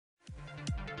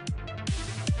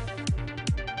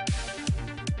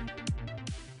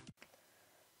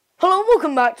Hello and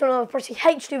welcome back to another pretty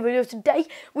HD video. Today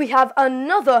we have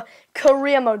another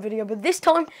career mode video, but this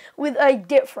time with a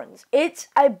difference. It's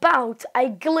about a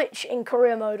glitch in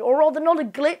career mode, or rather not a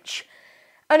glitch,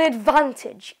 an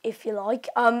advantage if you like,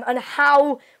 and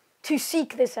how to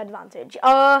seek this advantage.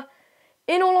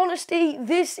 In all honesty,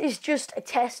 this is just a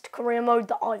test career mode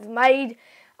that I've made,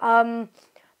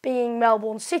 being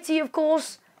Melbourne City of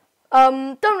course.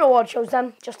 Don't know why I chose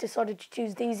them, just decided to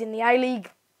choose these in the A-League.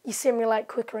 You simulate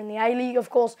quicker in the A-League, of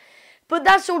course. But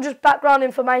that's all just background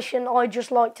information. I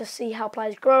just like to see how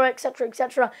players grow, etc,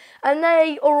 etc. And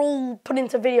they are all put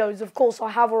into videos. Of course, I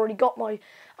have already got my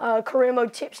career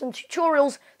mode tips and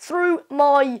tutorials through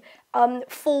my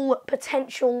full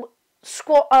potential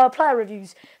squad player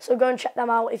reviews. So go and check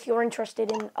them out if you're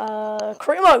interested in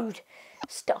career mode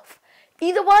stuff.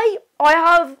 Either way, I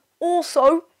have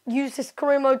also use this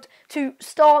career mode to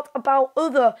start about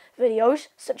other videos,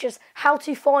 such as how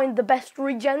to find the best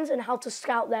regens and how to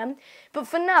scout them. But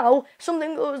for now,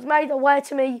 something that was made aware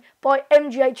to me by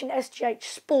MGH and SGH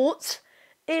Sports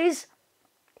is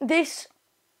this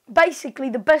basically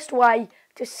the best way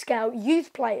to scout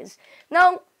youth players.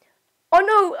 Now, I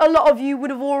know a lot of you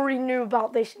would have already knew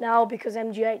about this now because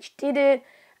MGH did it,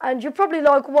 and you're probably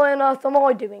like, why on earth am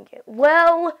I doing it?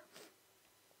 Well,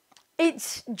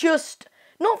 it's just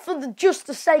not for just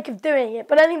the sake of doing it,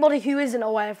 but anybody who isn't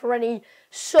aware for any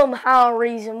somehow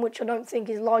reason, which I don't think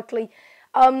is likely,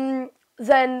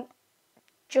 then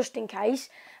just in case.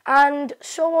 And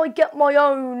so I get my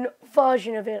own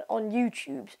version of it on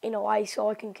YouTube in a way, so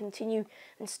I can continue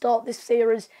and start this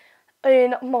series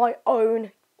in my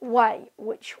own way,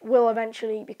 which will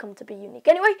eventually become to be unique.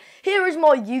 Anyway, here is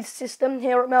my youth system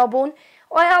here at Melbourne.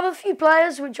 I have a few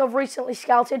players which I've recently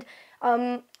scouted.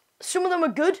 Some of them are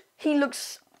good. He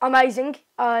looks amazing.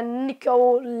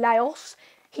 Nikolaos,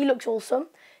 he looks awesome.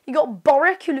 You got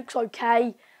Borek, who looks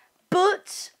okay.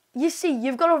 But, you see,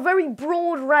 you've got a very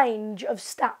broad range of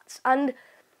stats. And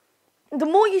the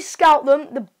more you scout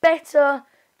them, the better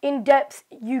in depth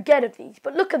you get of these.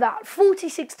 But look at that,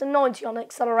 46 to 90 on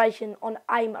acceleration on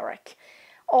Amarek.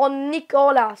 On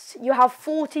Nicolas, you have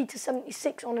 40 to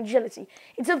 76 on agility.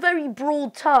 It's a very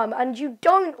broad term, and you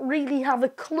don't really have a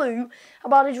clue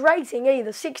about his rating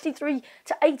either. 63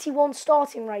 to 81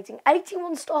 starting rating.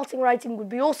 81 starting rating would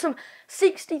be awesome.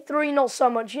 63, not so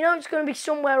much. You know, it's going to be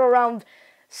somewhere around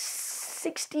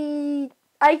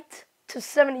 68 to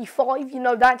 75. You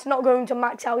know, that's not going to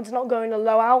max out. It's not going to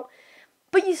low out.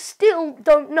 But you still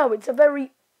don't know. It's a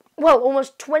very, well,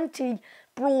 almost 20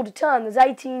 broad term. There's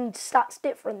 18 stats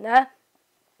different there.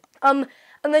 And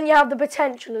then you have the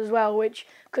potential as well, which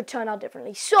could turn out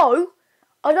differently. So,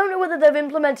 I don't know whether they've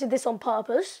implemented this on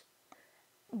purpose,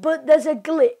 but there's a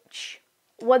glitch.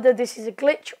 Whether this is a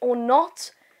glitch or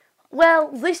not, well,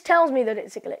 this tells me that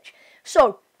it's a glitch.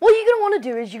 So, what you're going to want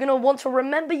to do is you're going to want to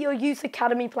remember your youth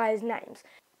academy players' names.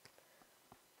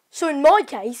 So, in my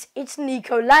case, it's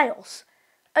Nikolaos.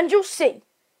 And you'll see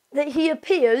that he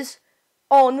appears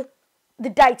on the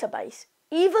database,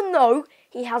 even though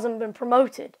he hasn't been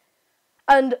promoted.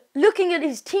 And looking at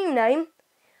his team name,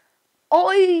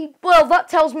 well, that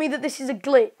tells me that this is a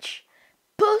glitch.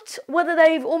 But whether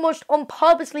they've almost on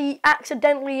purposely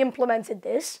accidentally implemented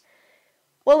this,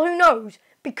 well, who knows?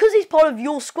 Because he's part of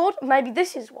your squad, maybe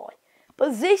this is why.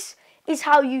 But this is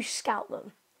how you scout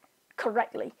them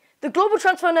correctly. The Global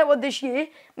Transfer Network this year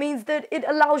means that it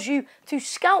allows you to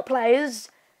scout players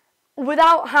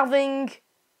without having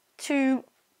to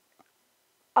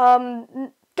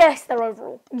guess their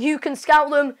overall. You can scout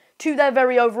them to their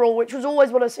very overall, which was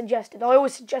always what I suggested. I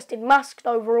always suggested masked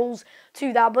overalls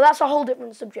to that, but that's a whole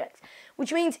different subject.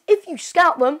 Which means if you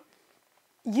scout them,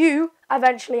 you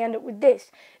eventually end up with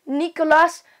this.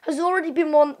 Nicolas has already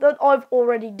been one that I've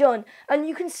already done, and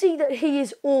you can see that he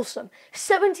is awesome.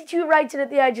 72 rated at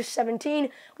the age of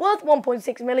 17, worth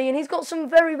 1.6 million. He's got some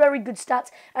very, very good stats,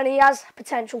 and he has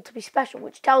potential to be special,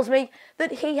 which tells me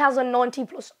that he has a 90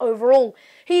 plus overall.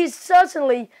 He is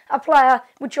certainly a player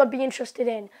which I'd be interested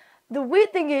in. The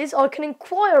weird thing is I can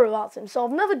inquire about him, so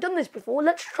I've never done this before.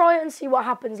 Let's try it and see what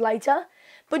happens later.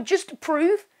 But just to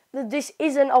prove that this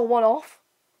isn't a one-off,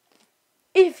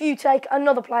 if you take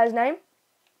another player's name,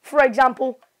 for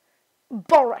example,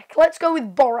 Borek. Let's go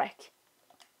with Borek.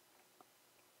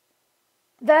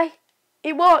 There,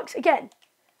 it works again.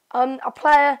 A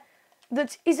player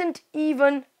that isn't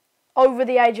even over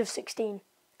the age of 16,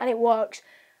 and it works.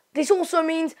 This also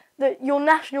means that your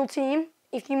national team,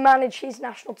 if you manage his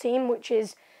national team, which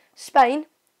is Spain,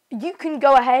 you can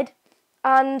go ahead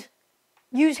and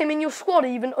use him in your squad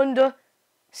even under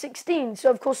 16. So,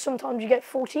 of course, sometimes you get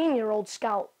 14-year-old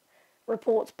scout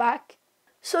reports back.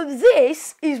 So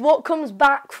this is what comes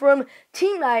back from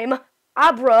team name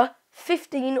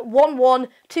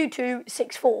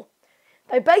Abra15112264.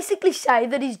 They basically say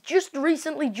that he's just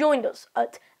recently joined us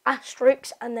at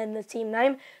asterisk and then the team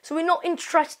name. So we're not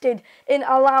interested in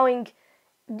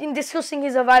discussing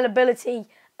his availability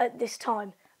at this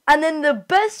time. And then the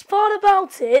best part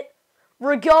about it,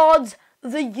 regards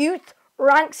the youth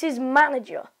ranks his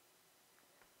manager.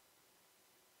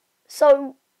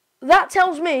 So that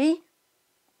tells me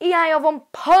EA have on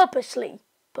purposely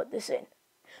put this in.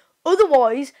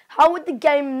 Otherwise, how would the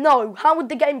game know? How would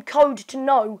the game code to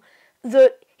know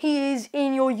that he is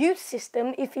in your youth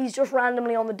system if he's just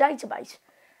randomly on the database?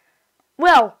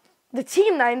 Well, the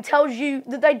team name tells you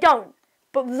that they don't,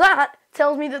 but that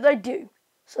tells me that they do.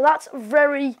 So that's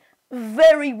very,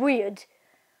 very weird.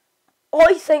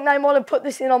 I think they might have put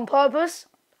this in on purpose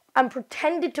and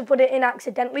pretended to put it in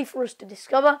accidentally for us to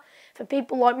discover, for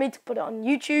people like me to put it on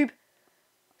YouTube,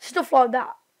 stuff like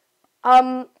that.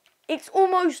 It's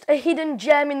almost a hidden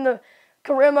gem in the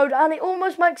career mode, and it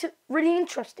almost makes it really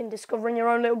interesting discovering your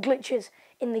own little glitches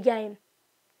in the game.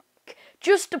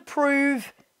 Just to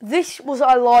prove this was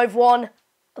a live one,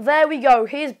 there we go,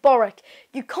 here's Boric.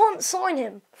 You can't sign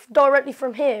him directly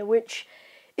from here, which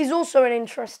is also an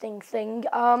interesting thing.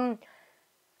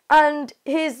 And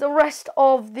here's the rest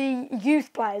of the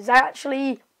youth players. They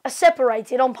actually are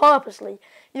separated on purposely.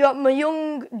 You got my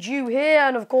young Jew here,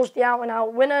 and of course the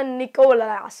out-and-out winner,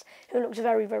 Nicolas, who looks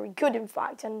very, very good in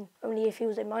fact, and only if he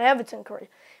was in my Everton career,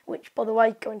 which, by the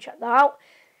way, go and check that out.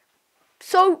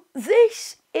 So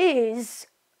this is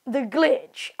the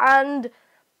glitch, and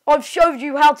I've showed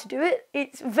you how to do it.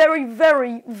 It's very,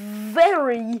 very,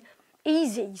 very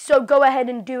easy, so go ahead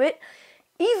and do it.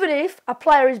 Even if a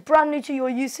player is brand new to your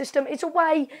youth system, it's a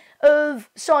way of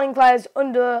signing players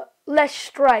under less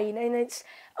strain, and it's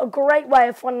a great way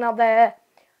of finding out their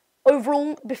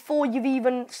overall before you've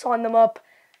even signed them up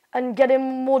and getting a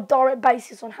more direct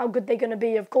basis on how good they're going to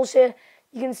be. Of course, here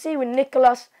you can see with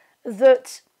Nicolas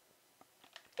that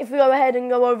if we go ahead and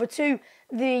go over to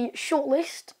the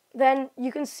shortlist, then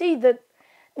you can see that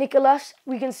Nicolas,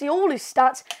 we can see all his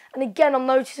stats, and again I'm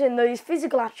noticing that his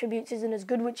physical attributes isn't as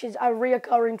good, which is a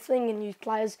reoccurring thing in youth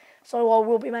players, so I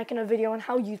will be making a video on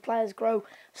how youth players grow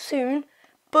soon.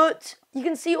 But you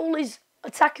can see all his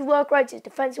attacking work rates, his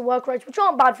defensive work rates, which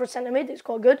aren't bad for a centre mid, it's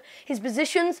quite good. His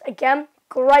positions, again,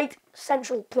 great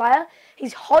central player.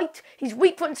 His height, his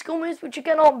weak foot and skill moves, which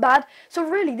again aren't bad. So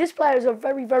really, this player is a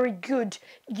very, very good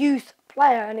youth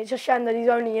player, and it's a shame that he's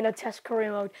only in a test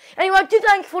career mode. Anyway, I do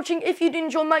thank you for watching. If you did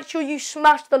enjoy, make sure you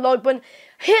smash the like button,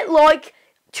 hit like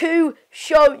to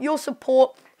show your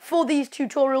support for these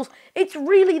tutorials. It's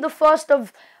really the first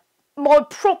of my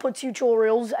proper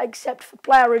tutorials, except for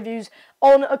player reviews,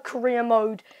 on a career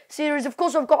mode series. Of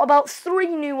course, I've got about 3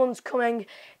 new ones coming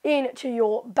into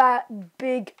your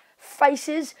big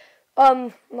faces.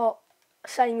 Not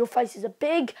saying your faces are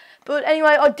big, but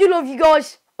anyway, I do love you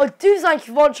guys. I do thank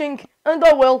you for watching, and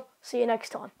I will see you next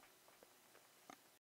time.